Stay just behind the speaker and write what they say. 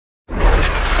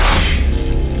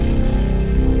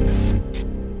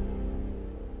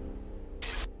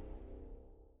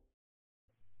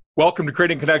Welcome to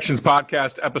Creating Connections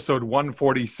Podcast, episode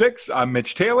 146. I'm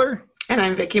Mitch Taylor. And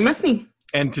I'm Vickie Musni.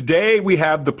 And today we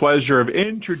have the pleasure of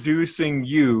introducing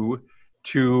you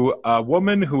to a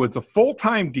woman who is a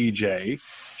full-time DJ.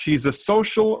 She's a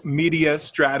social media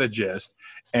strategist,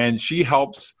 and she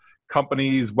helps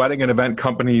companies, wedding and event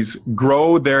companies,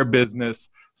 grow their business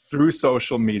through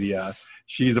social media.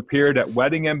 She's appeared at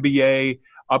Wedding MBA,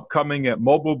 upcoming at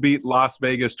Mobile Beat Las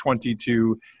Vegas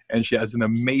 22, and she has an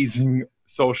amazing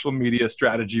social media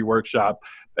strategy workshop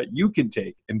that you can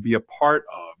take and be a part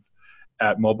of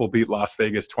at Mobile Beat Las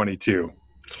Vegas 22.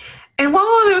 And while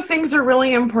all those things are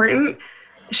really important,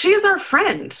 she is our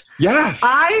friend. Yes.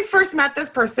 I first met this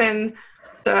person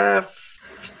the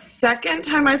second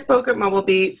time I spoke at Mobile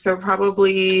Beat, so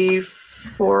probably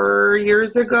 4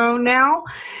 years ago now.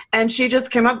 And she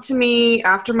just came up to me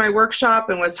after my workshop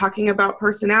and was talking about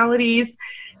personalities.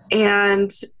 And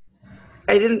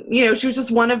I didn't, she was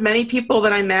just one of many people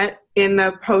that I met in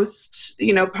the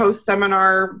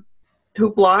post-seminar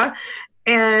hoopla.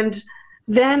 And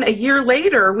then a year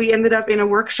later, we ended up in a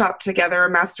workshop together, a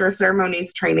Master of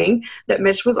Ceremonies training that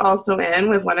Mitch was also in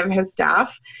with one of his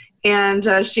staff. And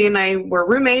she and I were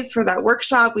roommates for that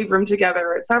workshop. We've roomed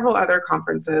together at several other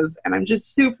conferences, and I'm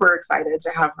just super excited to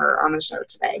have her on the show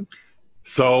today.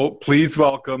 So please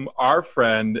welcome our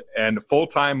friend and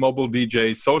full-time mobile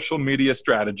DJ, social media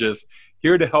strategist,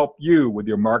 here to help you with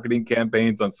your marketing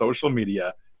campaigns on social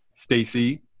media,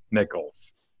 Staci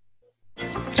Nichols.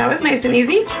 That was nice and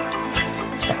easy.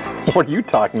 What are you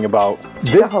talking about?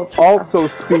 This also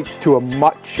speaks to a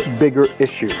much bigger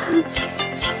issue.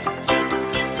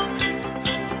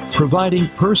 Providing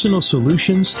personal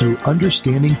solutions through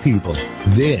understanding people.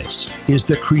 This is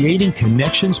the Creating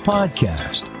Connections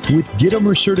podcast with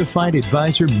Gitomer Certified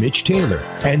Advisor Mitch Taylor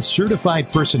and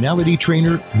Certified Personality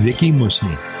Trainer Vickie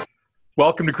Musni.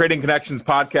 Welcome to Creating Connections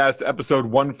podcast, episode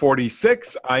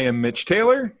 146. I am Mitch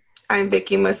Taylor. I'm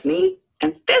Vickie Musni,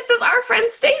 and this is our friend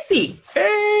Staci.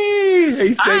 Hey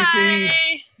Staci.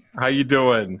 Hi. How you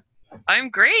doing? I'm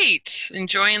great.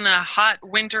 Enjoying the hot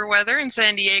winter weather in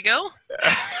San Diego.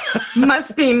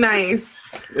 Must be nice.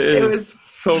 It was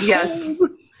so yes.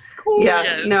 cool. Yeah,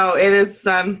 Yes. no, it is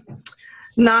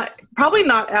probably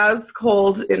not as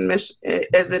cold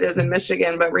as it is in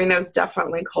Michigan, but Reno's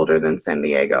definitely colder than San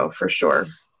Diego for sure.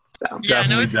 So Yeah,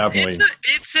 Definitely.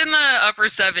 it's in the upper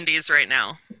 70s right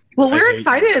now. well, we're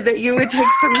excited that you would take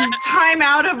some time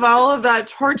out of all of that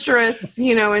torturous,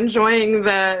 enjoying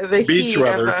the Beach heat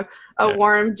weather. of a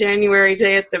warm January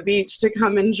day at the beach to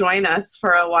come and join us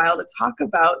for a while to talk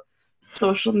about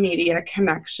social media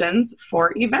connections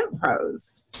for event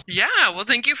pros. Yeah, well,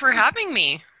 thank you for having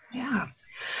me. Yeah.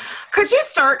 Could you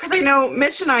start, because I know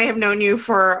Mitch and I have known you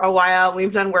for a while.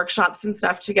 We've done workshops and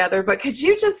stuff together, but could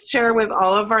you just share with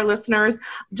all of our listeners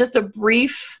just a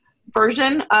brief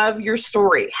version of your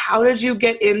story? How did you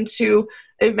get into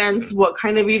events? What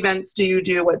kind of events do you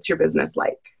do? What's your business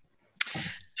like?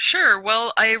 Sure.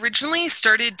 Well, I originally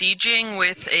started DJing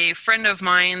with a friend of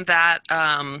mine that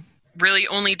really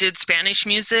only did Spanish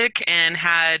music and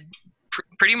had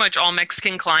pretty much all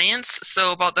Mexican clients.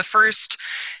 So about the first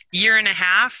year and a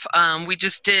half, we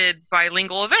just did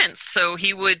bilingual events. So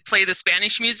he would play the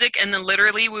Spanish music, and then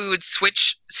literally we would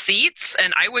switch seats,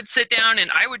 and I would sit down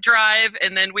and I would drive,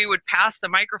 and then we would pass the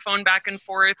microphone back and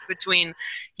forth between,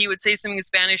 he would say something in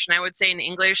Spanish and I would say in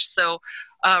English. So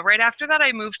right after that,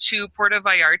 I moved to Puerto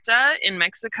Vallarta in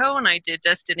Mexico, and I did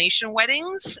destination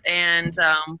weddings and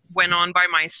went on by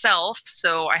myself.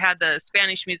 So I had the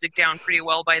Spanish music down pretty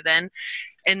well by then.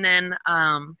 And then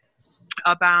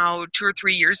about 2 or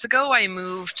 3 years ago, I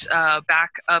moved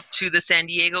back up to the San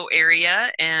Diego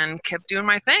area and kept doing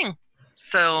my thing.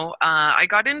 So I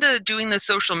got into doing the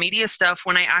social media stuff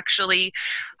when I actually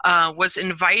was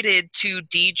invited to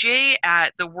DJ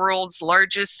at the world's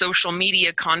largest social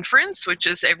media conference, which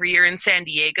is every year in San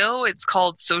Diego. It's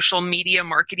called Social Media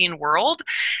Marketing World.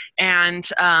 And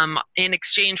in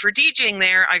exchange for DJing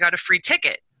there, I got a free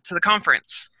ticket to the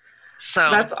conference.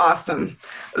 So That's awesome.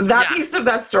 That piece of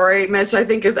that story, Mitch, I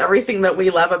think is everything that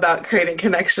we love about creating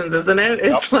connections, isn't it?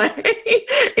 It's like,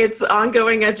 it's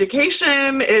ongoing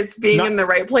education. It's being in the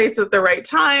right place at the right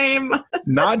time.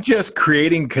 Not just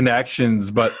creating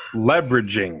connections, but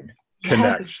leveraging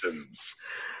connections.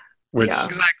 Which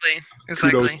Exactly.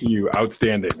 kudos to you.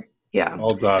 Outstanding. Yeah. Well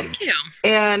done. Thank you.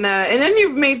 And then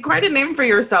you've made quite a name for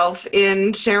yourself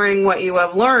in sharing what you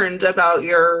have learned about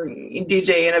your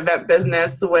DJ and event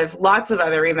business with lots of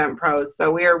other event pros.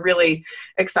 So we are really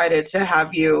excited to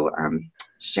have you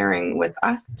sharing with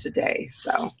us today.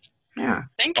 So Yeah.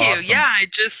 Thank you. Awesome. Yeah, I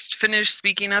just finished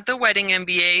speaking at the Wedding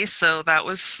MBA, so that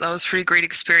was a pretty great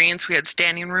experience. We had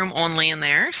standing room only in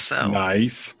there, so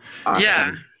Nice. Awesome.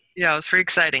 yeah, it was pretty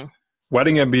exciting.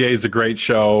 Wedding MBA is a great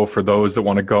show for those that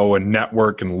want to go and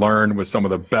network and learn with some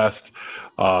of the best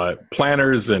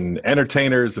planners and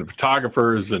entertainers and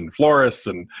photographers and florists,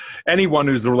 and anyone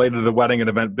who's related to the wedding and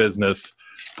event business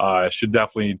should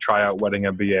definitely try out Wedding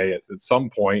MBA at some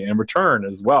point and return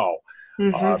as well,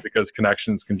 because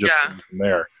connections can just come from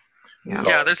there. Yeah.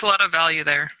 Yeah, there's a lot of value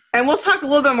there. And we'll talk a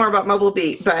little bit more about Mobile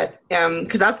Beat, but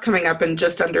because that's coming up in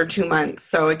just under 2 months,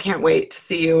 so I can't wait to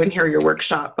see you and hear your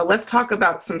workshop. But let's talk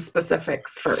about some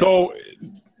specifics first. So,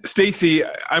 Staci,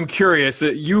 I'm curious,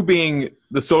 you being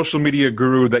the social media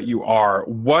guru that you are,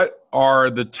 what are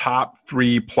the top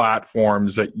 3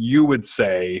 platforms that you would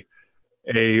say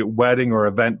a wedding or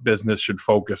event business should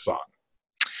focus on?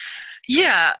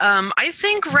 Yeah, I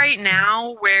think right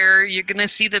now where you're going to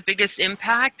see the biggest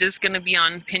impact is going to be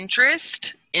on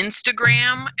Pinterest,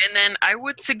 Instagram, and then I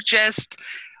would suggest,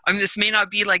 this may not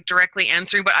be like directly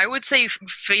answering, but I would say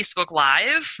Facebook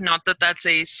Live. Not that that's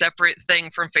a separate thing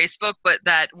from Facebook, but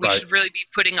that we should really be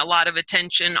putting a lot of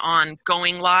attention on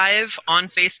going live on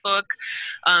Facebook.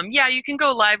 Yeah, you can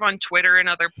go live on Twitter and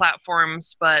other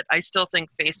platforms, but I still think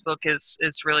Facebook is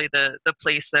really the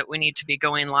place that we need to be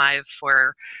going live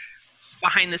for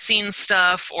behind the scenes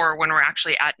stuff or when we're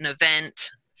actually at an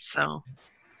event. So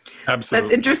absolutely.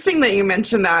 That's interesting that you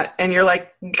mentioned that, and you're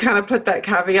like, you kind of put that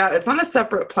caveat. It's on a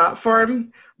separate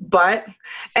platform, and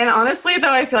honestly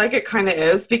though, I feel like it kind of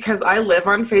is, because I live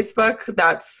on Facebook.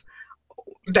 That's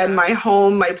been my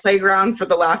home, my playground for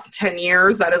the last 10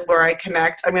 years. That is where I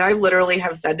connect. I mean, I literally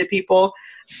have said to people,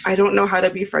 I don't know how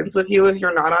to be friends with you if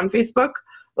you're not on Facebook.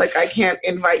 Like, I can't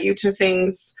invite you to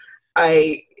things.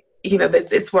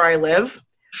 It's where I live.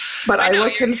 But I will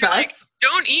confess. Like,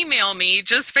 don't email me,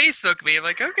 just Facebook me. I'm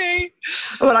like, okay.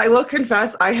 But I will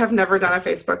confess, I have never done a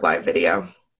Facebook Live video.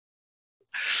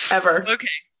 Ever. Okay.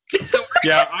 So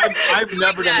yeah, I've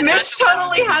never done that. Mitch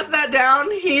totally has that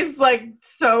down. He's like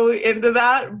so into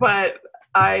that, but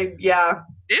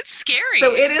it's scary.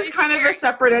 So it is kind of a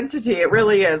separate entity. It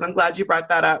really is. I'm glad you brought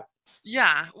that up.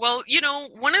 Yeah. Well,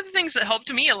 one of the things that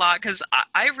helped me a lot, because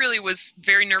I really was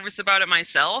very nervous about it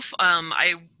myself.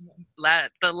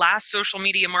 The last Social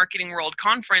Media Marketing World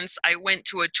Conference, I went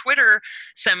to a Twitter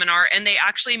seminar, and they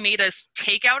actually made us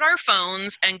take out our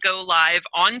phones and go live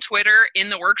on Twitter in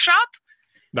the workshop.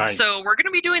 Nice. So we're going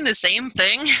to be doing the same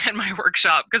thing at my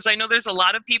workshop, because I know there's a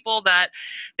lot of people that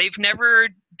they've never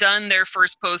done their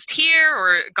first post here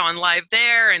or gone live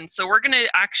there. And so we're going to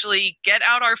actually get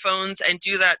out our phones and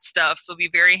do that stuff. So be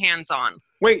very hands-on.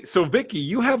 Wait, so Vickie,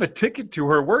 you have a ticket to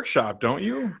her workshop, don't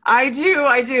you? I do.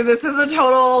 This is a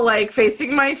total,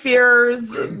 facing my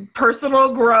fears,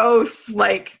 personal growth.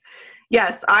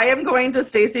 Yes, I am going to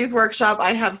Staci's workshop.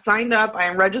 I have signed up. I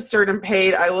am registered and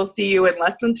paid. I will see you in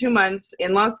less than 2 months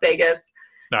in Las Vegas.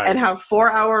 Nice. And have 4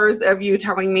 hours of you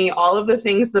telling me all of the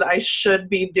things that I should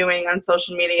be doing on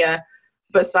social media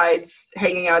besides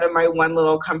hanging out in my one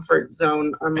little comfort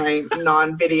zone on my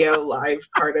non-video live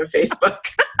part of Facebook.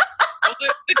 Well,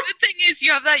 the good thing is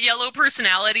you have that yellow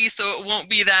personality, so it won't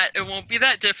be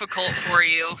that difficult for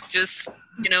you. Just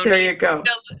there you go.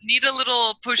 Need a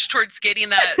little push towards getting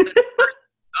that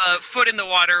first, foot in the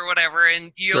water or whatever,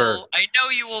 and I know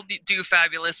you will do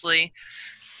fabulously.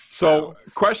 So,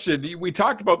 question, we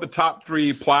talked about the top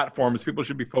 3 platforms people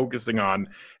should be focusing on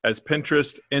as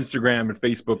Pinterest, Instagram, and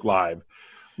Facebook Live.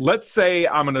 Let's say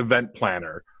I'm an event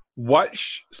planner. What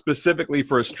specifically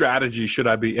for a strategy should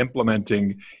I be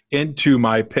implementing into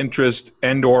my Pinterest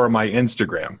and or my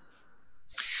Instagram?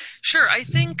 Sure. I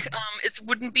think it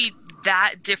wouldn't be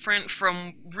that different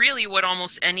from really what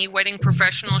almost any wedding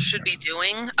professional should be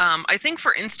doing. I think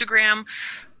for Instagram,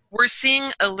 we're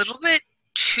seeing a little bit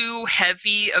too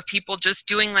heavy of people just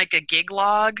doing like a gig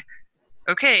log.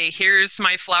 Okay, here's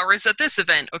my flowers at this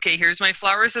event. Okay, here's my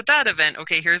flowers at that event.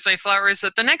 Okay, here's my flowers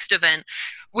at the next event,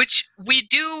 which we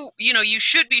do, you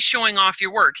should be showing off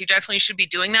your work. You definitely should be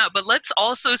doing that. But let's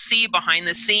also see behind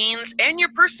the scenes and your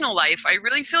personal life. I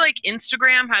really feel like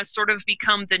Instagram has sort of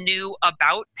become the new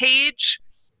about page.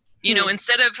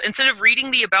 Instead of reading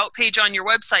the about page on your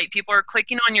website, people are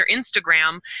clicking on your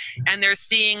Instagram and they're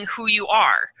seeing who you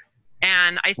are.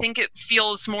 And I think it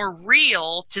feels more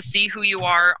real to see who you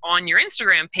are on your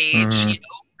Instagram page,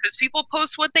 because people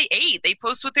post what they ate. They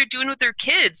post what they're doing with their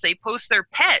kids. They post their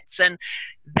pets. And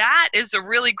that is a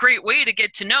really great way to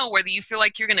get to know whether you feel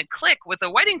like you're going to click with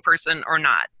a wedding person or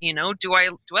not. Do I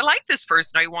like this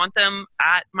person? I want them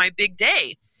at my big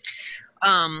day.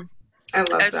 I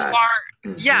love that.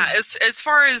 As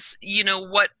far as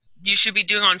what you should be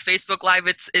doing on Facebook Live,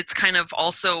 it's kind of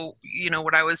also,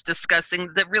 what I was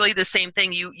discussing, that really the same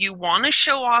thing. You want to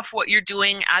show off what you're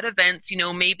doing at events,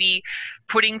 maybe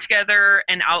putting together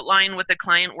an outline with a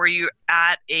client where you're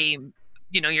at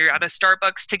you're at a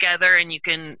Starbucks together, and you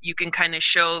can kind of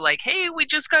show like, hey, we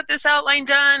just got this outline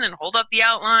done, and hold up the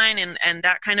outline and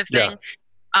that kind of thing.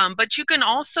 But you can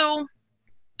also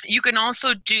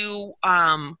do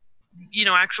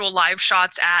actual live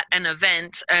shots at an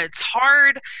event. It's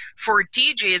hard for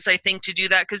DJs, I think, to do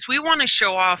that because we want to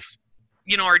show off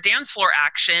our dance floor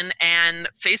action, and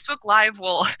Facebook Live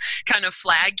will kind of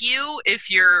flag you if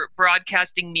you're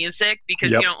broadcasting music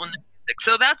because you don't want the music.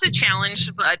 So that's a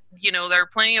challenge, but there are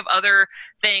plenty of other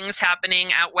things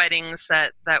happening at weddings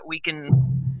that we can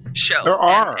show. There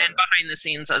are. And behind the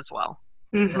scenes as well.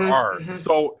 Mm-hmm, there are. mm-hmm.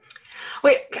 So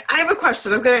wait, I have a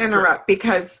question. I'm going to interrupt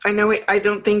because I know I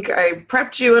don't think I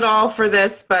prepped you at all for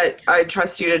this, but I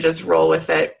trust you to just roll with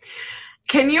it.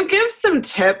 Can you give some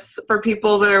tips for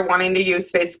people that are wanting to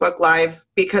use Facebook Live?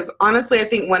 Because honestly, I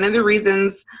think one of the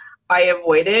reasons I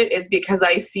avoid it is because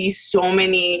I see so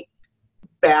many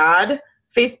bad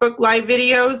Facebook Live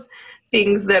videos,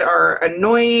 things that are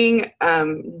annoying,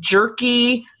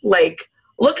 jerky, like,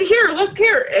 look here,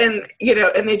 and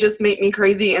and they just make me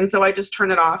crazy, and so I just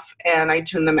turn it off and I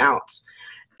tune them out.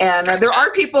 And there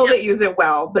are people that use it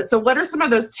well, but so what are some of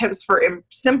those tips for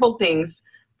simple things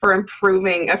for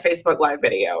improving a Facebook Live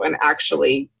video and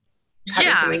actually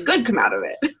having something good come out of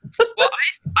it? Well,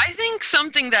 I think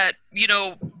something that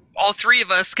all three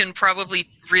of us can probably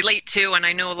relate to, and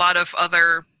I know a lot of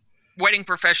other wedding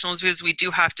professionals, because we do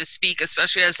have to speak,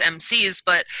 especially as MCs,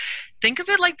 but think of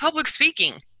it like public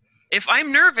speaking. If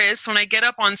I'm nervous when I get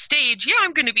up on stage,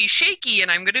 I'm going to be shaky and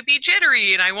I'm going to be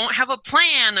jittery and I won't have a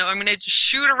plan. I'm going to just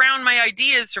shoot around my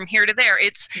ideas from here to there.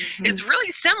 It's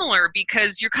really similar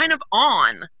because you're kind of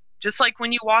on. Just like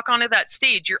when you walk onto that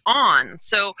stage, you're on.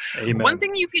 So One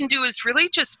thing you can do is really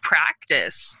just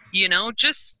practice,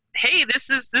 just, hey, this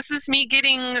is me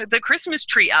getting the Christmas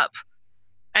tree up.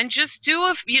 And just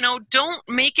don't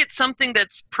make it something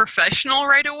that's professional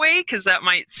right away, because that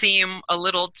might seem a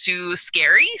little too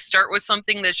scary. Start with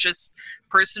something that's just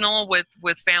personal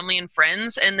with family and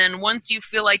friends. And then once you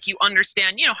feel like you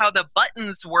understand, how the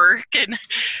buttons work and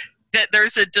that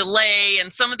there's a delay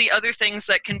and some of the other things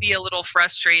that can be a little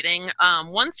frustrating,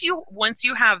 once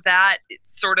you have that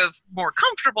sort of more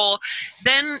comfortable,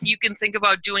 then you can think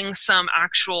about doing some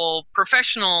actual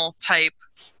professional type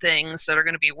things that are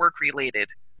going to be work related.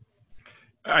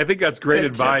 I think that's great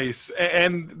advice.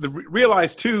 And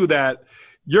realize too that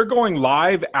you're going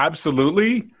live,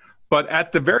 absolutely, but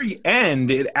at the very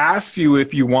end, it asks you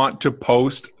if you want to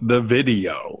post the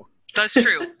video. That's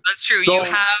true. That's true. So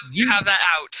you have that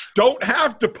out. Don't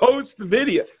have to post the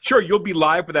video. Sure, you'll be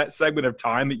live for that segment of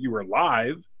time that you were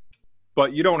live,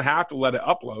 but you don't have to let it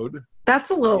upload.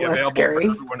 That's a little less scary.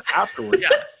 For everyone afterwards.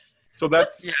 So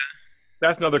that's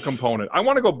another component. I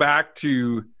want to go back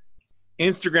to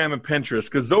Instagram and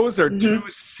Pinterest, because those are two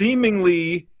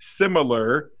seemingly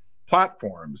similar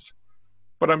platforms.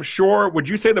 But I'm sure, would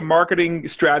you say the marketing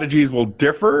strategies will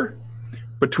differ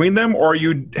between them, or are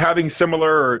you having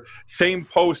similar or same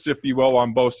posts, if you will,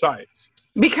 on both sides?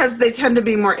 Because they tend to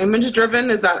be more image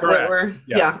driven. Is that correct? What we're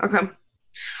yes. Yeah, okay.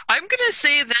 I'm gonna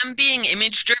say them being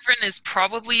image driven is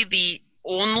probably the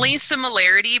only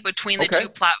similarity between the two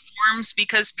platforms,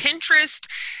 because Pinterest,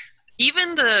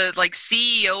 even the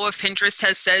CEO of Pinterest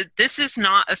has said this is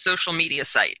not a social media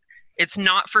site. It's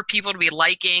not for people to be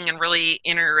liking and really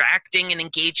interacting and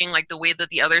engaging like the way that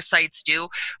the other sites do.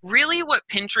 Really what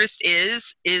Pinterest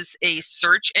is a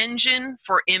search engine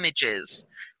for images,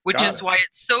 which is why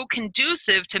it's so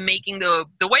conducive to making the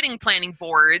wedding planning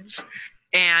boards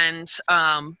and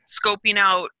scoping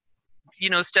out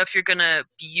stuff you're going to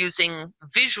be using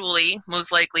visually,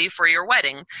 most likely, for your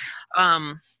wedding.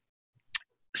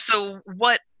 So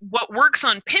what works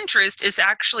on Pinterest is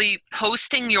actually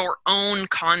posting your own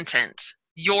content,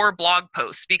 your blog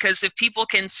posts, because if people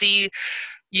can see,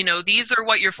 these are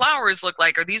what your flowers look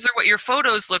like, or these are what your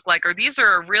photos look like, or these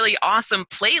are a really awesome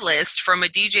playlist from a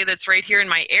DJ that's right here in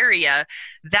my area,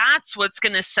 that's what's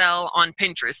going to sell on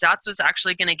Pinterest. That's what's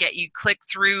actually going to get you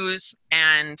click-throughs,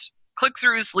 and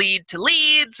click-throughs lead to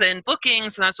leads and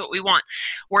bookings, and that's what we want.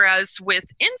 Whereas with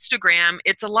Instagram,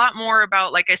 it's a lot more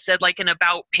about, like I said, like an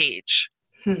about page.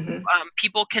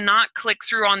 People cannot click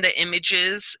through on the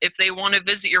images. If they want to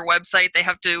visit your website, they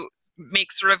have to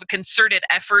make sort of a concerted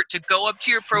effort to go up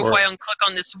to your profile and click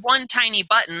on this one tiny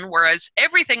button, whereas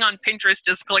everything on Pinterest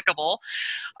is clickable.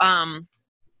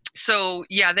 So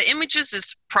yeah, the images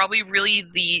is probably really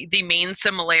the main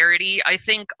similarity. I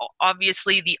think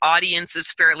obviously the audience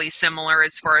is fairly similar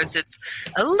as far as it's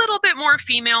a little bit more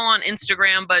female on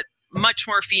Instagram, but much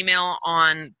more female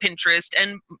on Pinterest,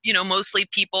 and mostly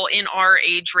people in our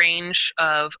age range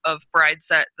of brides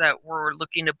that we're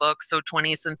looking to book, so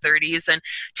 20s and 30s, and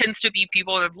tends to be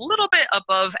people a little bit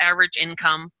above average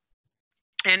income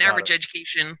and average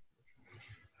education.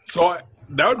 So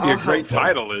that would be a great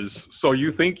title, is So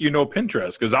You Think You Know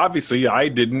Pinterest? Because obviously I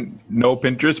didn't know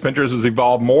Pinterest. Pinterest has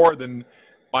evolved more than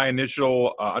my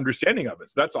initial understanding of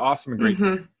it. So that's awesome and great.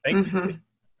 Thank you.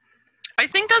 I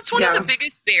think that's one of the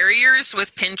biggest barriers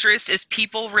with Pinterest is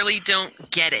people really don't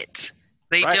get it.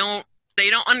 They don't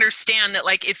understand that,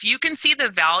 like, if you can see the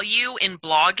value in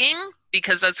blogging,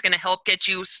 because that's going to help get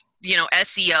you,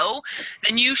 SEO,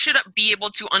 then you should be able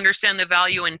to understand the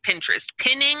value in Pinterest.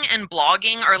 Pinning and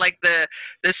blogging are like the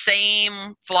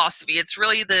same philosophy. It's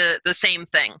really the same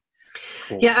thing.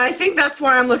 Cool. Yeah, I think that's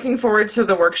why I'm looking forward to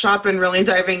the workshop and really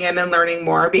diving in and learning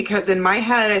more, because in my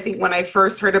head, I think when I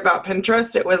first heard about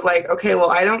Pinterest, it was like, okay,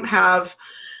 well, I don't have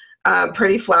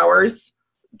pretty flowers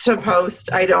to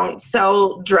post. I don't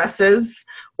sell dresses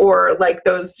or like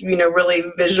those, really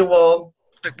visual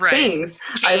things.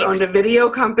 Cakes. I've owned a video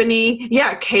company.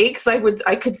 Yeah, cakes. I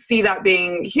could see that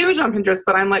being huge on Pinterest,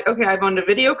 but I'm like, okay, I've owned a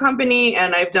video company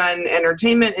and I've done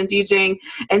entertainment and DJing,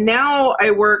 and now I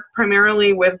work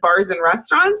primarily with bars and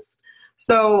restaurants.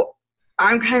 So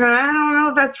I'm kind of, I don't know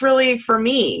if that's really for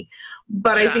me,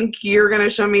 but I think you're going to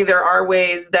show me there are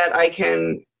ways that I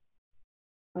can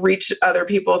reach other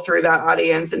people through that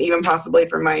audience, and even possibly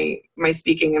for my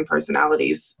speaking and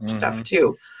personalities stuff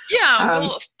too. Yeah,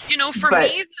 well, for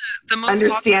me, the most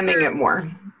understanding popular, it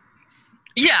more.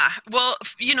 Yeah, well,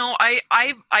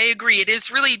 I agree. It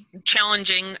is really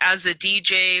challenging as a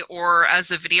DJ or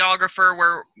as a videographer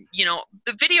where,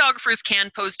 the videographers can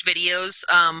post videos,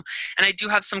 and I do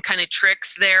have some kind of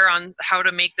tricks there on how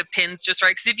to make the pins just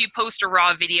right. Because if you post a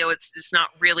raw video, it's not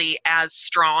really as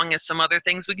strong as some other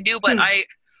things we can do, but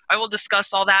I will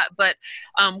discuss all that. But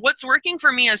what's working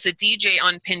for me as a DJ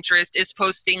on Pinterest is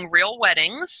posting real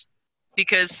weddings,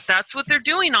 because that's what they're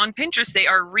doing on Pinterest. They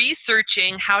are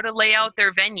researching how to lay out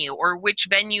their venue or which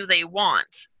venue they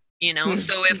want.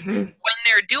 So if when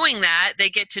they're doing that, they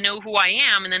get to know who I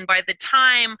am. And then by the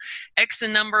time X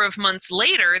number of months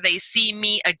later, they see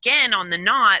me again on the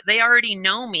Knot, they already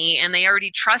know me and they already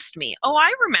trust me. Oh,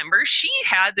 I remember she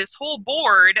had this whole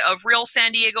board of real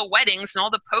San Diego weddings and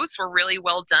all the posts were really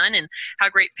well done and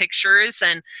had great pictures.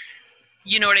 And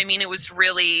you know what I mean? It was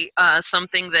really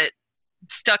something that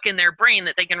stuck in their brain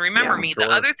that they can remember me. Sure.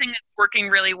 The other thing that's working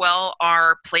really well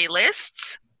are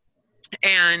playlists.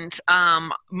 And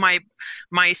my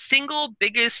single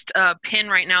biggest pin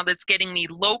right now that's getting me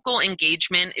local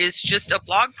engagement is just a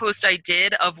blog post I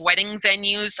did of wedding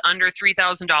venues under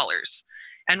 $3,000.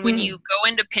 And when you go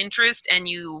into Pinterest and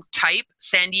you type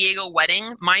San Diego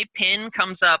wedding, my pin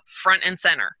comes up front and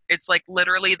center. It's like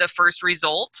literally the first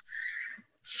result.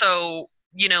 So,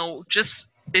 just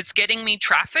it's getting me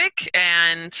traffic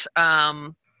and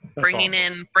bringing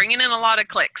in a lot of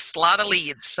clicks, a lot of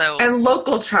leads. So and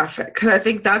local traffic, because I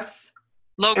think that's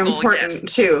important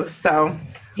too. So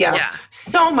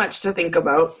so much to think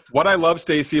about. What I love,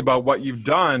 Staci, about what you've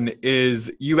done is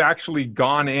you've actually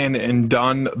gone in and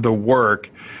done the work.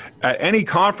 At any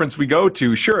conference we go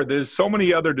to, sure, there's so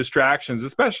many other distractions,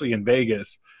 especially in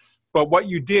Vegas. But what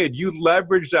you did, you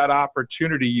leveraged that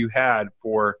opportunity you had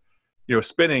for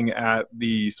spinning at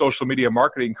the social media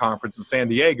marketing conference in San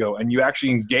Diego, and you actually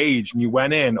engaged and you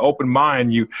went in open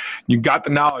mind, you got the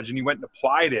knowledge and you went and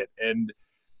applied it. And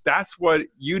that's what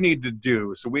you need to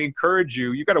do. So we encourage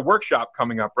you. You got a workshop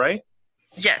coming up, right?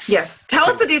 Yes. Tell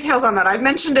us the details on that. I've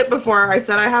mentioned it before. I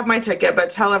said I have my ticket, but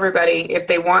tell everybody if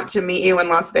they want to meet you in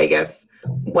Las Vegas,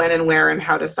 when and where and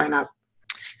how to sign up.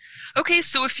 Okay,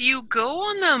 so if you go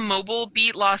on the Mobile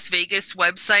Beat Las Vegas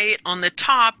website, on the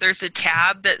top, there's a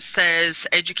tab that says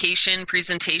Education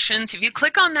Presentations. If you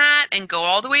click on that and go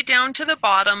all the way down to the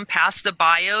bottom past the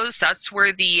bios, that's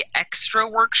where the extra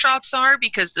workshops are,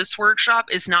 because this workshop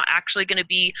is not actually going to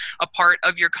be a part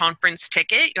of your conference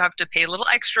ticket. You have to pay a little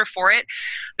extra for it.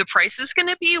 The price is going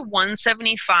to be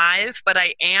 $175, but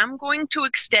I am going to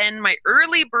extend my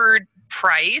early bird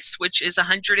price, which is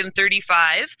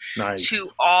 $135 to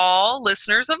all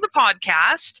listeners of the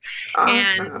podcast.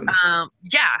 Awesome. And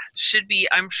should be,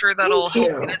 I'm sure that'll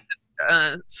help get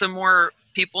us some more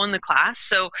people in the class.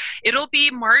 So it'll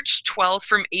be March 12th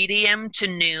from 8 a.m. to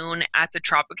noon at the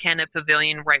Tropicana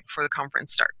Pavilion right before the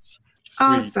conference starts. Sweet.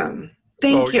 Awesome.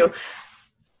 Thank you.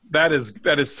 That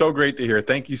is so great to hear.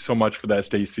 Thank you so much for that,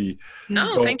 Staci.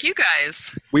 No, thank you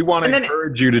guys. We want to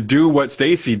encourage you to do what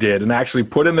Staci did and actually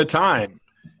put in the time,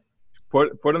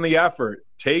 put in the effort,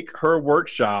 take her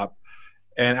workshop,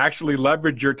 and actually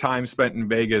leverage your time spent in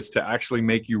Vegas to actually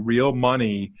make you real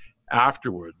money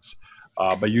afterwards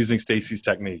by using Staci's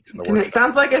techniques in the workshop. And it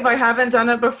sounds like if I haven't done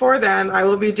it before then, I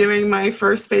will be doing my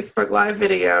first Facebook Live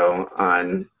video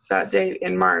on that date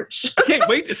in March. I can't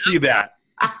wait to see that.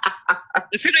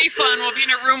 It's going to be fun. We'll be in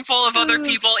a room full of other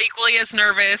people equally as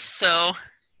nervous, so...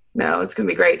 No, it's going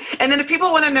to be great. And then if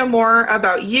people want to know more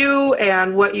about you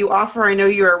and what you offer, I know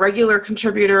you're a regular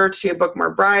contributor to Book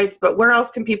More Brides, but where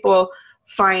else can people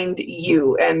find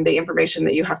you and the information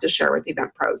that you have to share with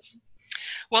Event Pros?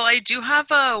 Well, I do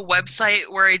have a website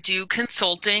where I do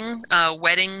consulting,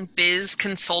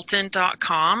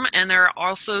 weddingbizconsultant.com, and there are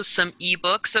also some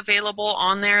ebooks available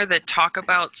on there that talk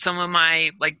about some of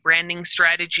my branding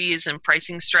strategies and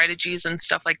pricing strategies and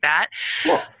stuff like that.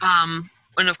 Cool.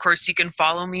 And of course, you can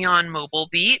follow me on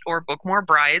MobileBeat or Book More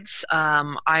Brides.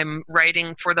 I'm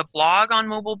writing for the blog on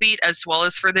MobileBeat as well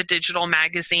as for the digital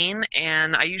magazine,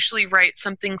 and I usually write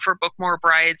something for Book More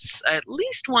Brides at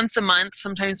least once a month,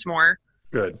 sometimes more.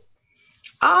 Good.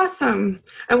 Awesome.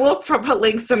 And we'll put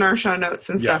links in our show notes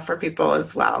and stuff for people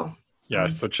as well. Yeah,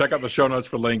 so check out the show notes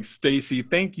for links. Staci,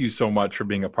 thank you so much for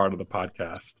being a part of the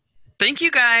podcast. Thank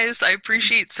you, guys. I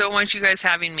appreciate so much you guys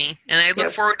having me, and I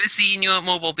look forward to seeing you at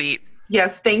MobileBeat.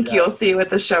 Yes, thank you. I'll see you at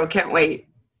the show. Can't wait.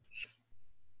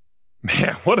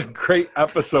 Man, what a great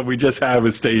episode we just had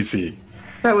with Staci.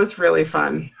 That was really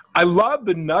fun. I love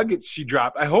the nuggets she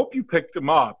dropped. I hope you picked them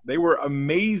up. They were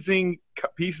amazing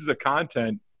pieces of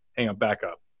content. Hang on, back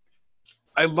up.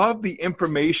 I love the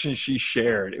information she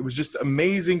shared. It was just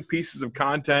amazing pieces of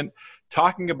content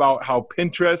talking about how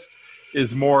Pinterest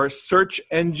is more search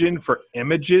engine for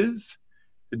images.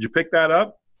 Did you pick that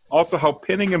up? Also, how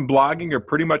pinning and blogging are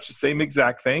pretty much the same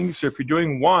exact thing. So if you're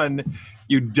doing one,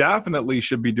 you definitely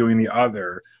should be doing the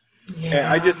other.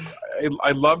 Yeah. And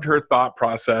I loved her thought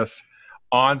process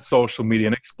on social media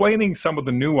and explaining some of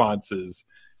the nuances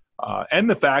and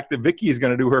the fact that Vickie is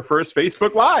going to do her first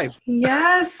Facebook Live.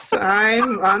 Yes,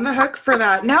 I'm on the hook for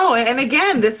that. No, and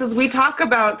again, we talk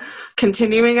about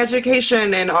continuing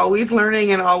education and always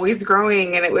learning and always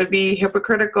growing, and it would be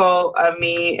hypocritical of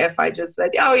me if I just said,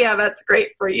 oh yeah, that's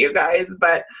great for you guys,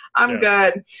 but I'm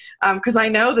good. Because I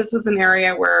know this is an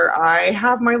area where I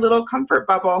have my little comfort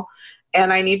bubble,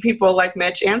 and I need people like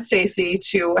Mitch and Staci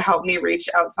to help me reach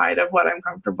outside of what I'm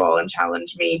comfortable and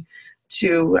challenge me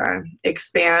to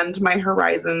expand my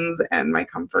horizons and my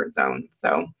comfort zone.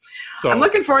 So I'm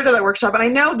looking forward to that workshop. And I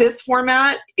know this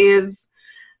format it's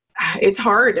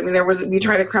hard. I mean, we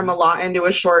try to cram a lot into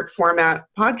a short format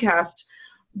podcast,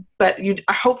 but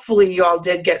hopefully you all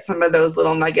did get some of those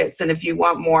little nuggets. And if you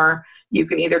want more, you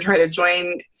can either try to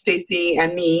join Staci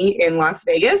and me in Las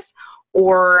Vegas,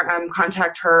 or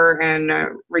contact her and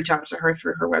reach out to her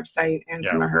through her website and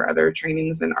some of her other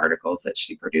trainings and articles that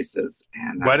she produces.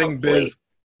 And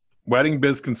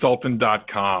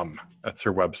weddingbizconsultant.com. That's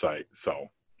her website. So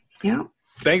yeah.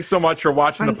 Thanks so much for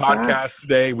watching the podcast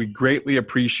today. We greatly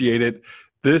appreciate it.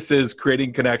 This is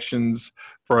Creating Connections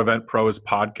for Event Pros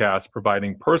podcast,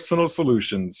 providing personal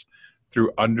solutions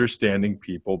through understanding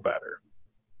people better.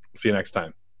 See you next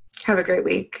time. Have a great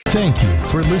week. Thank you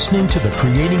for listening to the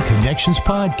Creating Connections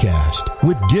podcast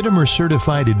with Gittimer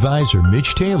Certified Advisor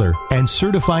Mitch Taylor and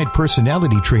Certified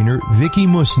Personality Trainer Vickie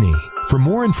Musni. For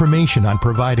more information on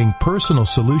providing personal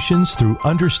solutions through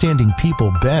understanding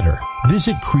people better,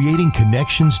 visit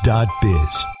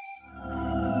creatingconnections.biz.